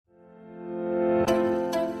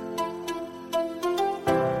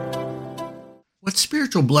What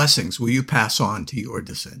spiritual blessings will you pass on to your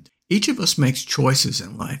descendants? Each of us makes choices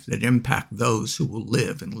in life that impact those who will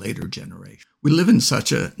live in later generations. We live in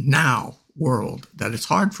such a now world that it's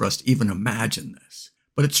hard for us to even imagine this,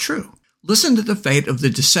 but it's true. Listen to the fate of the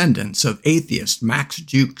descendants of atheist Max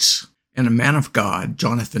Jukes and a man of God,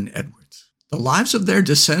 Jonathan Edwards. The lives of their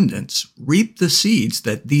descendants reap the seeds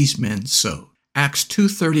that these men sowed. Acts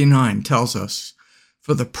 2:39 tells us,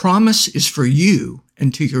 "For the promise is for you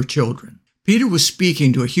and to your children." Peter was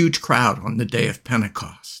speaking to a huge crowd on the day of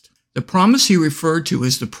Pentecost. The promise he referred to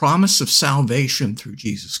is the promise of salvation through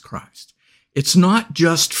Jesus Christ. It's not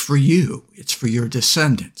just for you, it's for your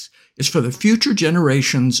descendants. It's for the future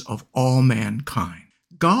generations of all mankind.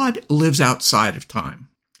 God lives outside of time.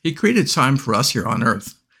 He created time for us here on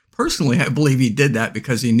earth. Personally, I believe he did that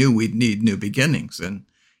because he knew we'd need new beginnings, and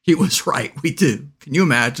he was right, we do. Can you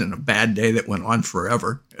imagine a bad day that went on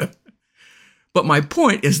forever? But my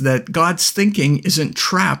point is that God's thinking isn't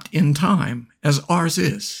trapped in time as ours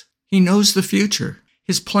is. He knows the future.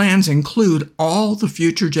 His plans include all the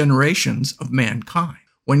future generations of mankind.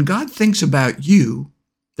 When God thinks about you,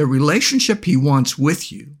 the relationship he wants with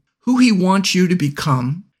you, who he wants you to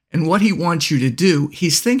become, and what he wants you to do,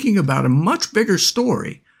 he's thinking about a much bigger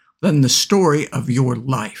story than the story of your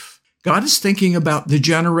life. God is thinking about the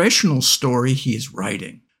generational story he is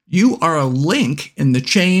writing. You are a link in the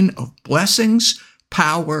chain of blessings,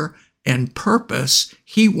 power, and purpose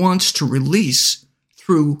he wants to release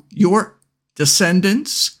through your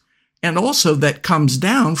descendants, and also that comes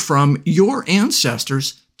down from your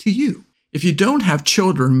ancestors to you. If you don't have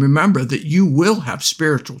children, remember that you will have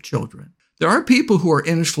spiritual children. There are people who are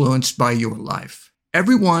influenced by your life.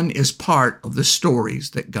 Everyone is part of the stories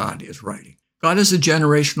that God is writing. God is a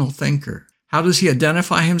generational thinker. How does he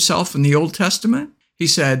identify himself in the Old Testament? He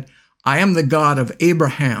said, "I am the God of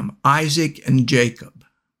Abraham, Isaac, and Jacob."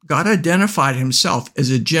 God identified himself as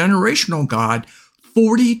a generational God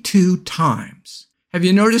 42 times. Have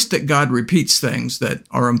you noticed that God repeats things that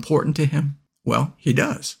are important to him? Well, he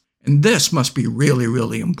does. And this must be really,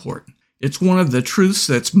 really important. It's one of the truths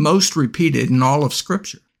that's most repeated in all of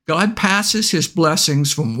Scripture. God passes his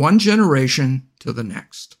blessings from one generation to the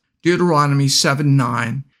next. Deuteronomy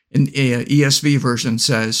 7:9 in the ESV version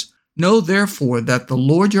says, "Know therefore that the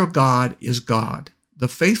Lord your God is God, the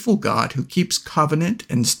faithful God who keeps covenant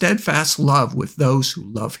and steadfast love with those who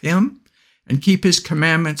love him and keep his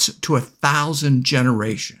commandments to 1,000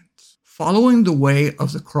 generations." Following the way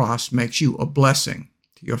of the cross makes you a blessing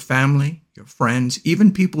to your family, your friends,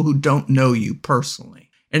 even people who don't know you personally.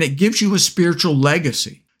 And it gives you a spiritual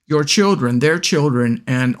legacy. Your children, their children,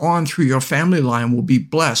 and on through your family line will be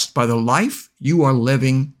blessed by the life you are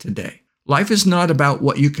living today. Life is not about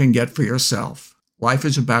what you can get for yourself. Life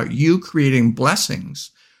is about you creating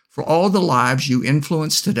blessings for all the lives you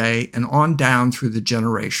influence today and on down through the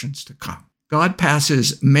generations to come. God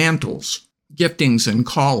passes mantles, giftings, and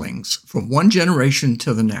callings from one generation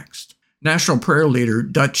to the next. National prayer leader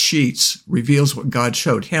Dutch Sheets reveals what God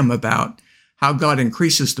showed him about how God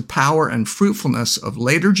increases the power and fruitfulness of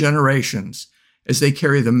later generations as they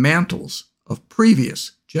carry the mantles of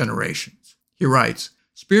previous generations. He writes,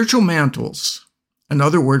 "Spiritual mantles,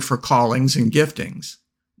 another word for callings and giftings,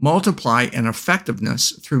 multiply in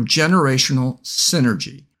effectiveness through generational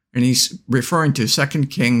synergy." And he's referring to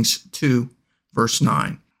 2 Kings 2, verse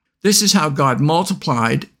 9. This is how God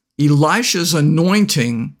multiplied Elisha's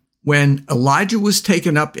anointing when Elijah was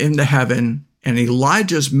taken up into heaven and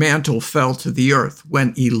Elijah's mantle fell to the earth.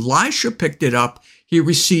 When Elisha picked it up, he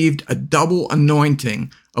received a double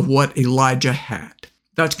anointing of what Elijah had.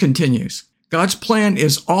 That continues. God's plan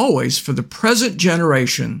is always for the present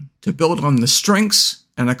generation to build on the strengths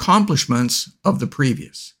and accomplishments of the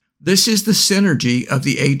previous. This is the synergy of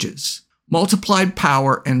the ages, multiplied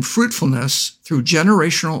power and fruitfulness through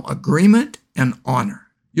generational agreement and honor.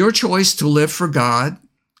 Your choice to live for God,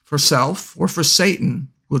 for self, or for Satan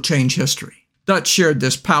will change history. Dutch shared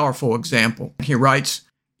this powerful example. He writes,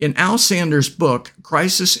 in Al Sanders' book,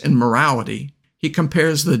 Crisis in Morality, he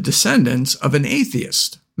compares the descendants of an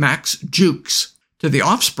atheist, Max Jukes, to the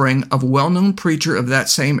offspring of a well-known preacher of that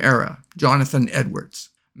same era, Jonathan Edwards.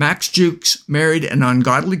 Max Jukes married an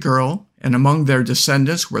ungodly girl, and among their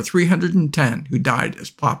descendants were 310 who died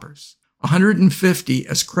as paupers, 150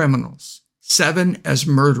 as criminals, 7 as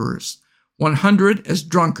murderers, 100 as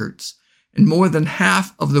drunkards, and more than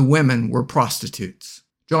half of the women were prostitutes.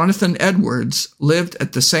 Jonathan Edwards lived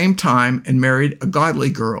at the same time and married a godly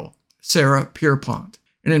girl, Sarah Pierpont.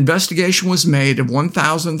 An investigation was made of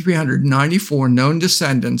 1,394 known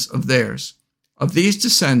descendants of theirs. Of these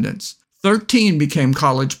descendants, 13 became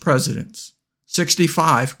college presidents,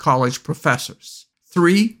 65 college professors,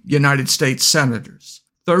 3 United States senators,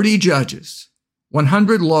 30 judges,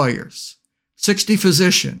 100 lawyers, 60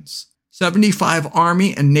 physicians, 75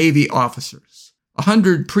 Army and Navy officers,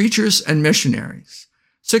 100 preachers and missionaries,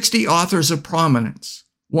 60 authors of prominence,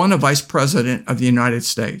 1 a vice president of the United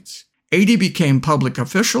States, 80 became public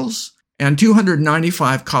officials, and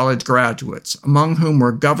 295 college graduates, among whom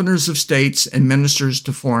were governors of states and ministers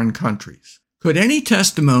to foreign countries. Could any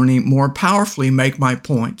testimony more powerfully make my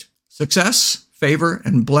point? Success, favor,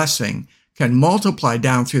 and blessing can multiply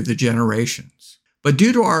down through the generations. But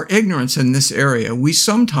due to our ignorance in this area, we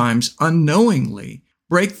sometimes unknowingly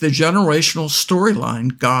break the generational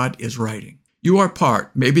storyline God is writing. You are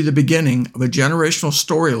part, maybe the beginning, of a generational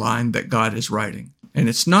storyline that God is writing. And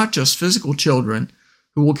it's not just physical children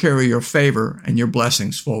who will carry your favor and your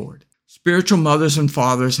blessings forward. Spiritual mothers and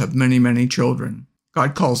fathers have many, many children.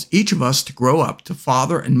 God calls each of us to grow up to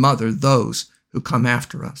father and mother those who come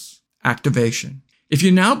after us. Activation. If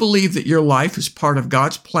you now believe that your life is part of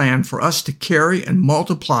God's plan for us to carry and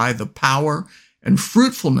multiply the power and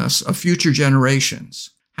fruitfulness of future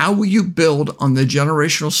generations, how will you build on the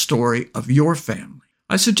generational story of your family?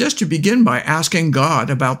 I suggest you begin by asking God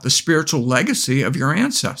about the spiritual legacy of your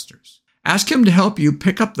ancestors. Ask Him to help you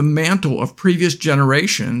pick up the mantle of previous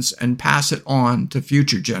generations and pass it on to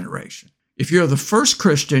future generations. If you're the first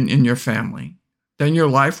Christian in your family, then your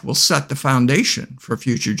life will set the foundation for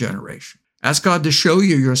future generations. Ask God to show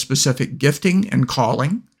you your specific gifting and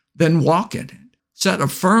calling, then walk in it. Set a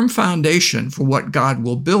firm foundation for what God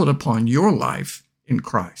will build upon your life in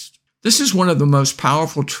Christ. This is one of the most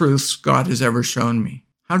powerful truths God has ever shown me.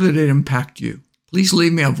 How did it impact you? Please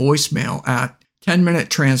leave me a voicemail at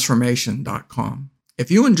 10minutetransformation.com. If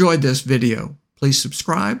you enjoyed this video, please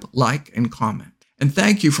subscribe, like, and comment. And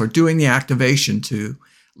thank you for doing the activation to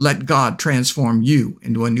let God transform you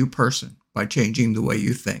into a new person by changing the way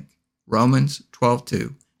you think. Romans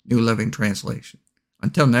 12:2, New Living Translation.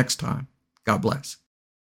 Until next time, God bless.